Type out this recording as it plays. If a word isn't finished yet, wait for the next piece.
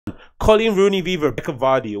Coleen Rooney v Rebekah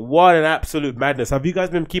Vardy. What an absolute madness. Have you guys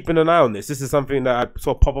been keeping an eye on this? This is something that I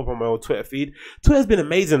saw pop up on my old Twitter feed. Twitter's been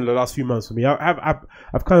amazing the last few months for me.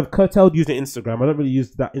 I've kind of curtailed using Instagram. I don't really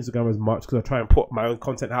use that Instagram as much because I try and put my own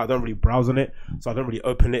content out. I don't really browse on it, so I don't really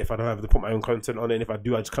open it if I don't have to put my own content on it. And if I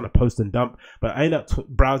do, I just kind of post and dump. But I end up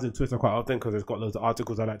browsing Twitter quite often because it's got loads of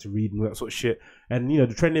articles I like to read and that sort of shit. And, you know,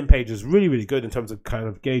 the trending page is really, really good in terms of kind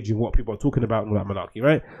of gauging what people are talking about and all that malarkey,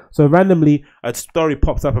 right? So randomly, a story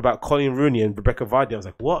pops up about Coleen Rooney and Rebekah Vardy. I was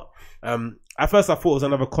like, what? At first I thought it was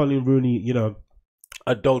another Coleen Rooney, you know,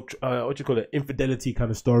 adult, what do you call it, infidelity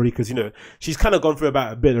kind of story, because, you know, she's kind of gone through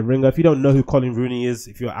about a bit of a ringer. If you don't know who Coleen Rooney is,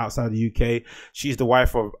 if you're outside the UK, she's the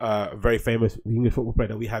wife of a very famous English football player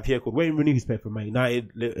that we have here called Wayne Rooney, who's played for Man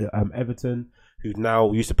United, Everton, who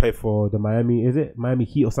now used to play for the Miami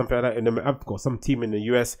Heat or something like that. And I've got some team in the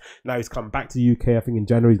US. Now he's come back to the UK. I think in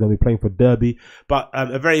January he's going to be playing for Derby. But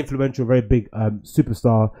a very influential, very big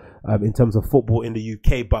superstar in terms of football in the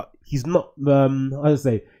UK. But he's not, how to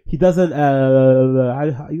say, he doesn't,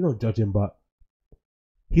 you don't judge him, but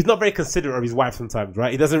he's not very considerate of his wife sometimes,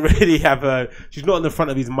 right? He doesn't really have she's not in the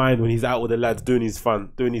front of his mind when he's out with the lads doing his fun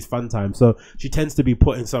time. So she tends to be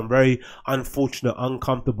put in some very unfortunate,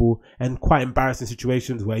 uncomfortable, and quite embarrassing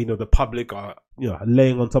situations where, you know, the public are, you know,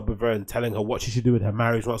 laying on top of her and telling her what she should do with her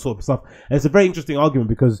marriage, what sort of stuff. And it's a very interesting argument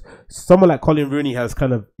because someone like Coleen Rooney has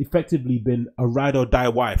kind of effectively been a ride or die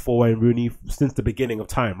wife for Wayne Rooney since the beginning of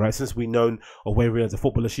time, right? Since we've known of Wayne Rooney as a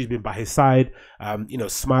footballer, she's been by his side, you know,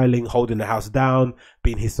 smiling, holding the house down,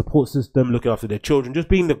 being his support system, looking after their children, just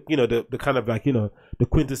being the, you know, the kind of like, you know, the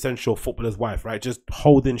quintessential footballer's wife, right? Just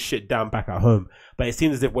holding shit down back at home. But it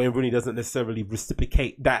seems as if Wayne Rooney doesn't necessarily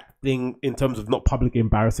reciprocate that thing in terms of not publicly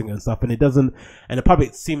embarrassing and stuff. And it doesn't, and the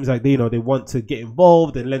public seems like they, you know, they want to get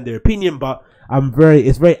involved and lend their opinion. But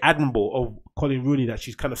it's very admirable of Coleen Rooney that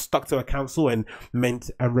she's kind of stuck to her counsel and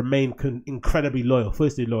remained incredibly loyal,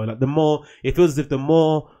 firstly loyal. Like it feels as if the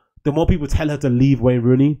more people tell her to leave Wayne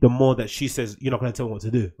Rooney, the more that she says, you're not going to tell me what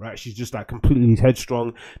to do, right? She's just like completely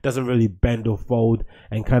headstrong, doesn't really bend or fold,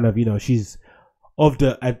 and kind of, you know, she's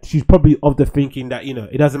probably of the thinking that, you know,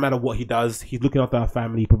 it doesn't matter what he does, he's looking after our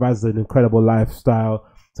family, he provides an incredible lifestyle.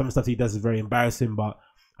 Some of the stuff he does is very embarrassing, but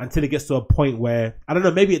until it gets to a point where, I don't know,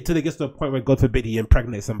 maybe until it gets to a point where, God forbid, he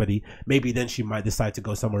impregnates somebody, maybe then she might decide to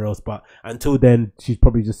go somewhere else. But until then, she's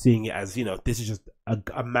probably just seeing it as, you know, this is just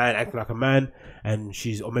a man acting like a man, and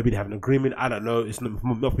or maybe they have an agreement. I don't know. It's not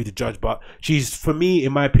for me to judge, but she's, for me,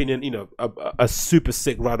 in my opinion, you know, a super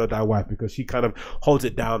sick ride or die wife, because she kind of holds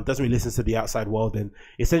it down, doesn't really listen to the outside world, and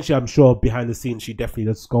essentially, I'm sure behind the scenes, she definitely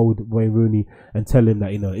does scold Wayne Rooney and tell him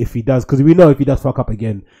that, you know, if he does, because we know if he does fuck up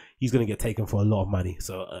again, he's going to get taken for a lot of money.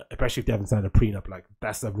 So especially if they haven't signed a prenup, like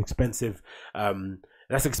that's an expensive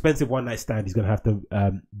one night stand he's going to have to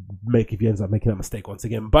make if he ends up making that mistake once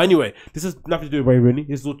again. But anyway, this has nothing to do with Wayne Rooney.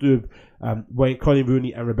 This is all to do with Coleen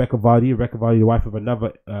Rooney and Rebekah Vardy. Rebekah Vardy, the wife of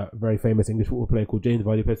another very famous English football player called James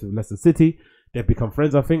Vardy, plays for Leicester City. They've become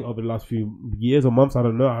friends, I think, over the last few years or months. I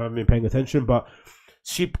don't know. I haven't been paying attention, but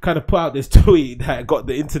she kind of put out this tweet that got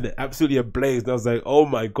the internet absolutely ablaze. And I was like, oh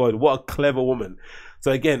my God, what a clever woman.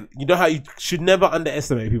 So again, you know how you should never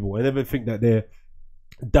underestimate people. I never think that they're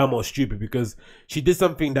dumb or stupid, because she did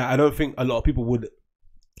something that I don't think a lot of people would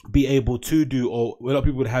be able to do, or a lot of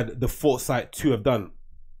people would have had the foresight to have done.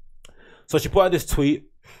 So she put out this tweet,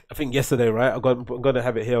 I think yesterday, right? I'm going to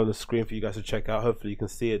have it here on the screen for you guys to check out. Hopefully you can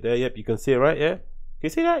see it there. Yep, you can see it, right? Yeah? Can you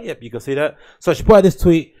see that? Yep, you can see that. So she put out this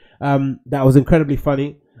tweet that was incredibly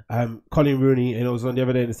funny. Coleen Rooney, and it was on the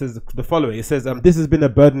other day, and it says the following. It says, this has been a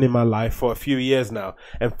burden in my life for a few years now,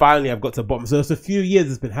 and finally I've got to the bottom. So it's a few years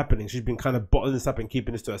it's been happening. She's been kind of bottling this up and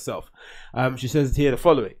keeping this to herself. She says here the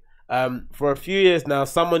following. For a few years now,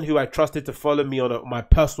 someone who I trusted to follow me on my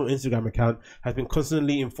personal Instagram account has been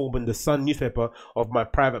constantly informing the Sun newspaper of my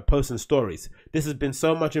private posts and stories. This has been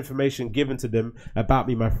so much information given to them about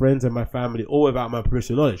me, my friends and my family, all without my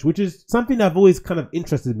personal knowledge, which is something that I've always kind of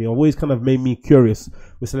interested me, always kind of made me curious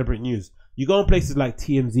with celebrity news. You go on places like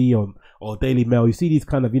TMZ or Daily Mail, you see these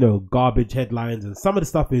kind of, you know, garbage headlines, and some of the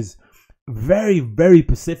stuff is very, very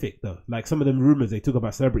specific though. Like some of them rumors they talk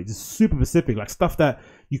about celebrities is super specific, like stuff that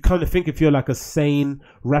you kind of think, if you're like a sane,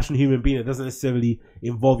 rational human being that doesn't necessarily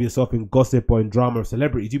involve yourself in gossip or in drama of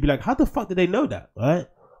celebrities, you'd be like, how the fuck did they know that, right?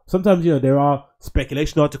 Sometimes, you know, there are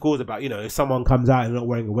speculation articles about, you know, if someone comes out and not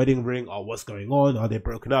wearing a wedding ring, or what's going on, are they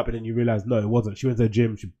broken up? And then you realize, no, it wasn't. She went to the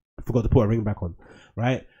gym, she forgot to put her ring back on,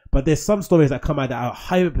 right? But there's some stories that come out that are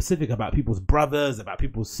hyper specific about people's brothers, about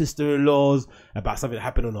people's sister-in-laws, about something that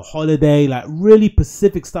happened on a holiday, like really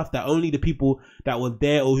specific stuff that only the people that were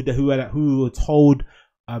there or who were told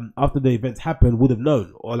after the events happened would have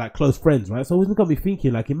known, or like close friends, right? So it got me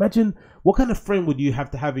thinking, like, imagine what kind of friend would you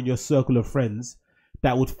have to have in your circle of friends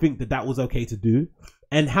that would think that that was okay to do,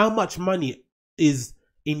 and how much money is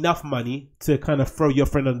enough money to kind of throw your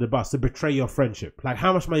friend under the bus, to betray your friendship. Like,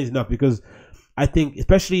 how much money is enough? Because I think,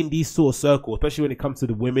 especially in these sort of circles, especially when it comes to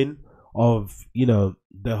the women of, you know,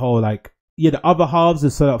 the whole, like, yeah, the other halves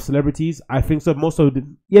of celebrities, I think so, more so,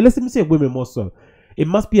 yeah, let's even say women more so. It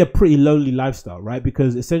must be a pretty lonely lifestyle, right?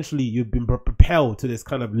 Because essentially you've been propelled to this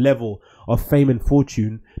kind of level of fame and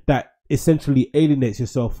fortune that essentially alienates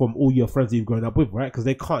yourself from all your friends that you've grown up with, right? Because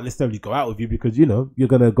they can't necessarily go out with you because, you know, you're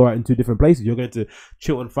going to go out in two different places. You're going to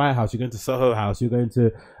Chiltern Firehouse, you're going to Soho House, you're going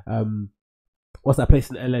to, what's that place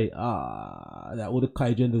in LA? That all the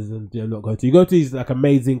Kai genders and they're not going to. You go to these like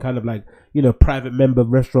amazing kind of like, you know, private member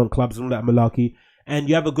restaurant clubs and all that malarkey. And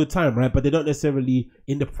you have a good time, right? But they're not necessarily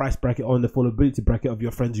in the price bracket or in the affordability bracket of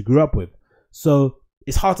your friends you grew up with. So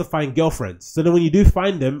it's hard to find girlfriends. So then when you do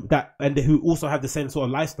find them that and who also have the same sort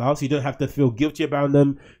of lifestyle, so you don't have to feel guilty about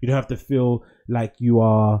them. You don't have to feel like you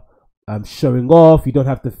are showing off. You don't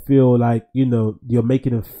have to feel like, you know, you're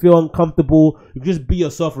making them feel uncomfortable. You can just be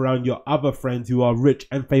yourself around your other friends who are rich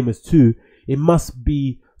and famous too. It must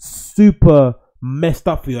be super messed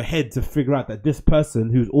up for your head to figure out that this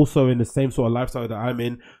person who's also in the same sort of lifestyle that I'm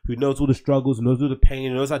in, who knows all the struggles, knows all the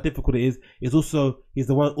pain, knows how difficult it is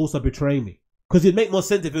the one also betraying me. Because it'd make more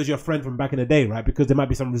sense if it was your friend from back in the day, right? Because there might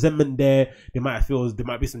be some resentment there. There might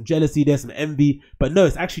be some jealousy there, some envy. But no,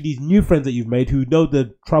 it's actually these new friends that you've made who know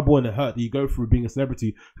the trouble and the hurt that you go through being a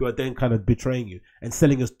celebrity, who are then kind of betraying you and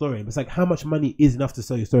selling your story. And it's like, how much money is enough to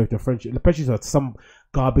sell your story to a friendship? Especially to some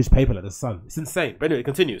garbage paper like The Sun. It's insane. But anyway, it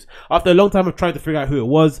continues. After a long time of trying to figure out who it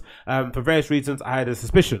was, for various reasons, I had a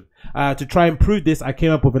suspicion. To try and prove this, I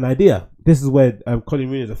came up with an idea. This is where Coleen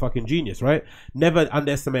Rooney is a fucking genius, right? Never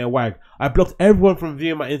underestimate a wag. I blocked everyone from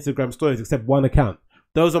viewing my Instagram stories except one account.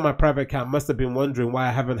 Those on my private account must have been wondering why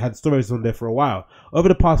I haven't had stories on there for a while. Over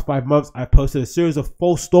the past 5 months, I've posted a series of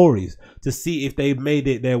false stories to see if they made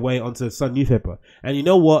it their way onto the Sun newspaper. And you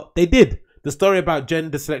know what? They did. The story about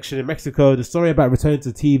gender selection in Mexico, the story about returning to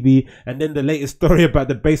TV, and then the latest story about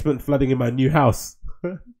the basement flooding in my new house.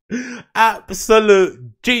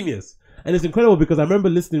 Absolute genius. And it's incredible because I remember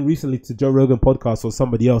listening recently to Joe Rogan podcast or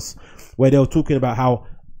somebody else where they were talking about how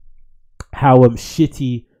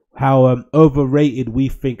shitty, how overrated we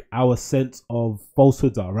think our sense of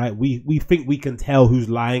falsehoods are, right? We think we can tell who's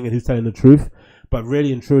lying and who's telling the truth, but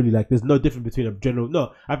really and truly, like, there's no difference between a general.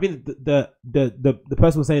 No, I think the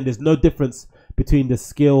person was saying there's no difference between the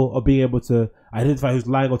skill of being able to identify who's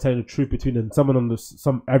lying or telling the truth between someone on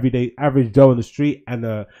some everyday average Joe on the street and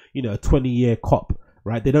a 20-year cop.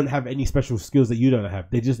 Right? They don't have any special skills that you don't have.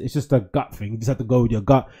 It's just a gut thing. You just have to go with your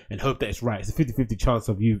gut and hope that it's right. It's a 50-50 chance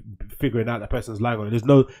of you figuring out that person's lying on it. There's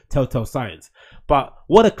no telltale signs. But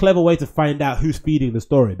what a clever way to find out who's feeding the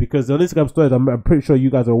story. Because on Instagram stories, I'm pretty sure you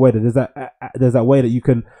guys are aware that there's that way that you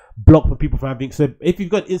can block people from having. So if you've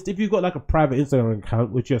got like a private Instagram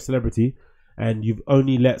account, which you're a celebrity, and you've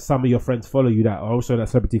only let some of your friends follow you that are also in that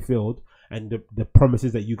celebrity field, and the promise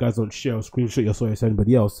is that you guys don't share or screenshot your story to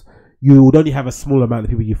anybody else, you would only have a small amount of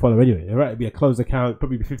people you follow anyway, right? It'd be a closed account,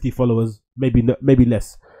 probably 50 followers, maybe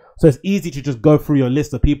less. So it's easy to just go through your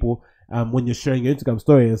list of people when you're sharing your Instagram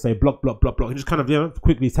story and say block, block, block, block, and just kind of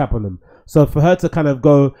quickly tap on them. So for her to kind of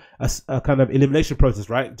go a kind of elimination process,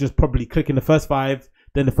 right? Just probably clicking the first 5,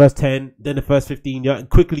 then the first 10, then the first 15, and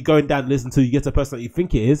quickly going down the list until you get to a person that you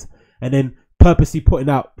think it is, and then purposely putting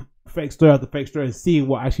out fake story after fake story and seeing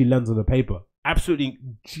what actually lands on the paper. Absolutely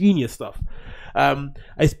genius stuff.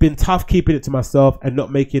 It's been tough keeping it to myself and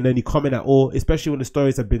not making any comment at all, especially when the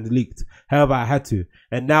stories have been leaked. However, I had to,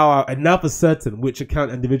 and now for certain which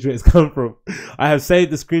account individual it's come from. I have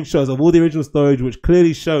saved the screenshots of all the original stories, which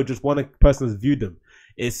clearly show just one person has viewed them.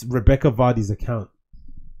 It's Rebekah Vardy's account.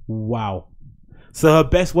 Wow. So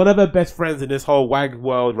one of her best friends in this whole wag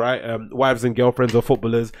world, right? Wives and girlfriends or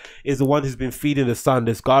footballers, is the one who's been feeding the Sun,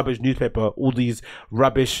 this garbage newspaper, all these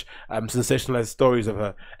rubbish, sensationalized stories of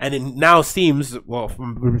her. And it now seems, well,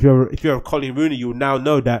 if you're a Coleen Rooney, you'll now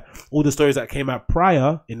know that all the stories that came out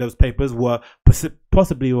prior in those papers were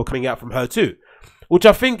possibly coming out from her too, which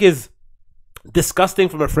I think is disgusting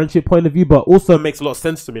from a friendship point of view, but also makes a lot of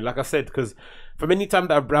sense to me. Like I said, because from any time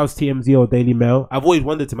that I've browsed TMZ or Daily Mail, I've always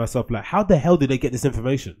wondered to myself, like, how the hell did they get this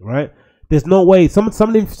information, right? There's no way. Some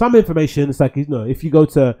information, it's like, if you go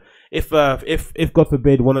to, if God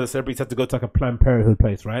forbid one of the celebrities had to go to like a Planned Parenthood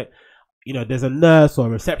place, right? There's a nurse or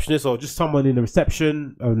a receptionist or just someone in the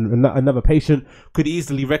reception, another patient could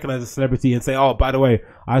easily recognize a celebrity and say, oh, by the way,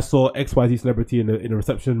 I saw XYZ celebrity in the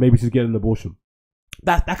reception, maybe she's getting an abortion.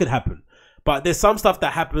 That could happen. But there's some stuff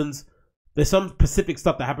that happens. There's some specific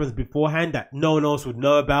stuff that happens beforehand that no one else would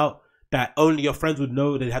know about, that only your friends would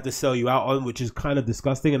know. They'd have to sell you out on, which is kind of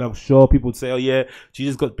disgusting. And I'm sure people would say, oh yeah,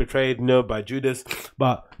 Jesus got betrayed, by Judas.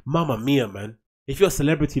 But Mamma Mia, man. If you're a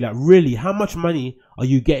celebrity, like really, how much money are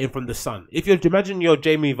you getting from the Sun? If you imagine you're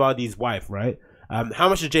Jamie Vardy's wife, right? How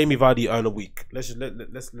much does Jamie Vardy earn a week? Let's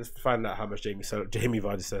find out how much Jamie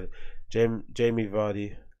Vardy said. Jamie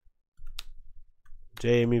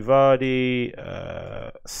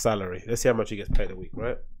Vardy salary. Let's see how much he gets paid a week,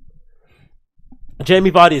 right?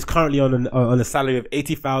 Jamie Vardy is currently on a salary of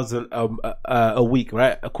 80,000 a week,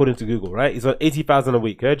 right? According to Google, right? He's on 80,000 a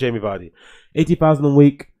week, yeah? Jamie Vardy, 80,000 a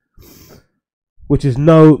week, which is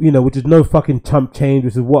no fucking chump change.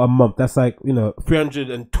 Which is what a month. That's like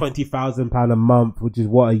 £320,000 a month, which is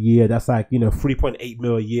what a year. That's like 3.8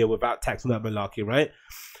 mil a year without tax on that malarkey, right?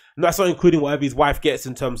 And that's not including whatever his wife gets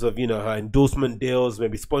in terms of her endorsement deals,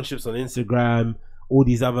 maybe sponsorships on Instagram, all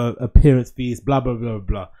these other appearance fees, blah blah blah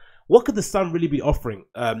blah. What could the Sun really be offering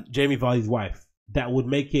Jamie Vardy's wife that would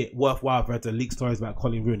make it worthwhile for her to leak stories about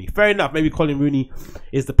Coleen Rooney? Fair enough, maybe Coleen Rooney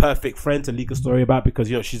is the perfect friend to leak a story about because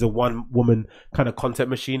she's a one-woman kind of content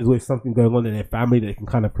machine. There's always something going on in their family that they can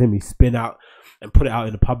kind of spin out and put it out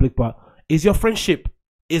in the public. But is your friendship,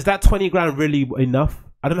 is that 20 grand really enough?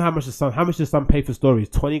 I don't know how much the Sun pay for stories.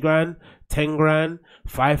 20 grand, 10 grand,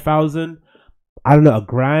 5,000. I don't know, a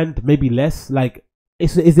grand, maybe less. Like,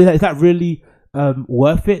 is that really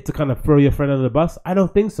worth it to kind of throw your friend under the bus? I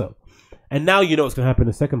don't think so. And now you know what's going to happen in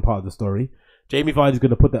the second part of the story. Jamie Vardy's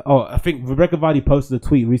going to put that. Oh, I think Rebekah Vardy posted a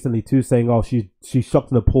tweet recently too, saying, "Oh, she's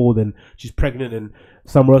shocked and appalled, and she's pregnant in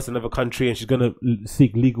somewhere else in another country, and she's going to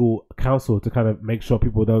seek legal counsel to kind of make sure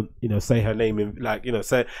people don't, say her name in,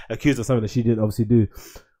 say accused of something that she didn't obviously do."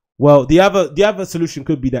 Well, the other solution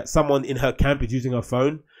could be that someone in her camp is using her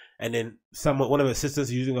phone, and then one of her sisters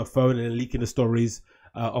is using her phone and then leaking the stories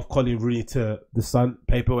of Coleen Rooney to the Sun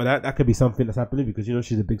paper. Or that could be something that's happening because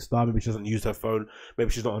she's a big star. Maybe she doesn't use her phone.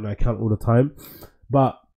 Maybe she's not on her account all the time.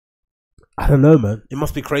 But I don't know, man. It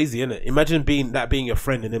must be crazy, isn't it? Imagine being your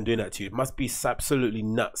friend and them doing that to you. It must be absolutely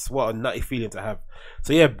nuts. What a nutty feeling to have.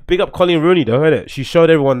 So yeah, big up Coleen Rooney though, isn't it? She showed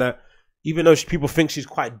everyone that even though people think she's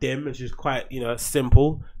quite dim and she's quite,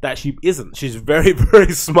 simple, that she isn't. She's a very,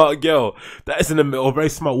 very smart girl. That is or very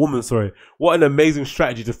smart woman, sorry. What an amazing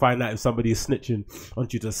strategy to find out if somebody is snitching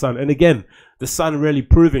onto the Sun. And again, the Sun really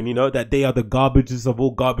proving, that they are the garbages of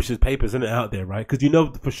all garbage's papers, isn't it, out there, right? Because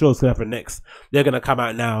for sure it's going to happen next. They're going to come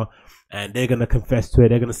out now and they're going to confess to it.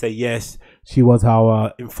 They're going to say, yes, she was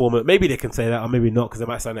our informant. Maybe they can say that, or maybe not, because they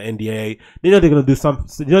might sign an NDA. They're going to do something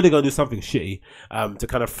shitty to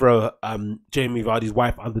kind of throw Jamie Vardy's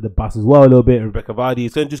wife under the bus as well a little bit, Rebekah Vardy.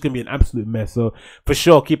 It's just going to be an absolute mess. So for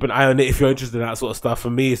sure, keep an eye on it if you're interested in that sort of stuff. For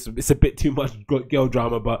me, it's a bit too much girl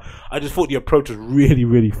drama, but I just thought the approach was really,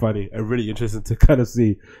 really funny and really interesting to kind of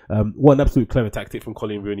see. What an absolute clever tactic from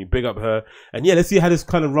Coleen Rooney. Big up her. And yeah, let's see how this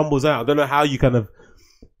kind of rumbles out. I don't know how you kind of...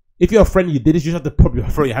 If you're a friend and you did this, you just have to probably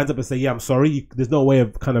throw your hands up and say, yeah, I'm sorry. There's no way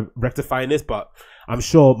of kind of rectifying this, but I'm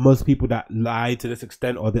sure most people that lie to this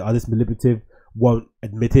extent or they are this manipulative won't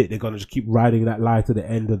admit it. They're going to just keep riding that lie to the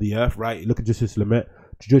end of the earth, right? Look at Justice Smollett,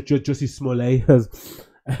 as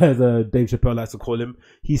Dave Chappelle likes to call him.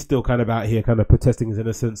 He's still kind of out here kind of protesting his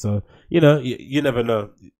innocence. So, you never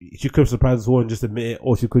know. She could surprise us all and just admit it,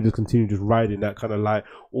 or she could just continue just riding that kind of lie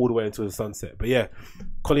all the way into the sunset. But yeah,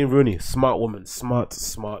 Coleen Rooney, smart woman.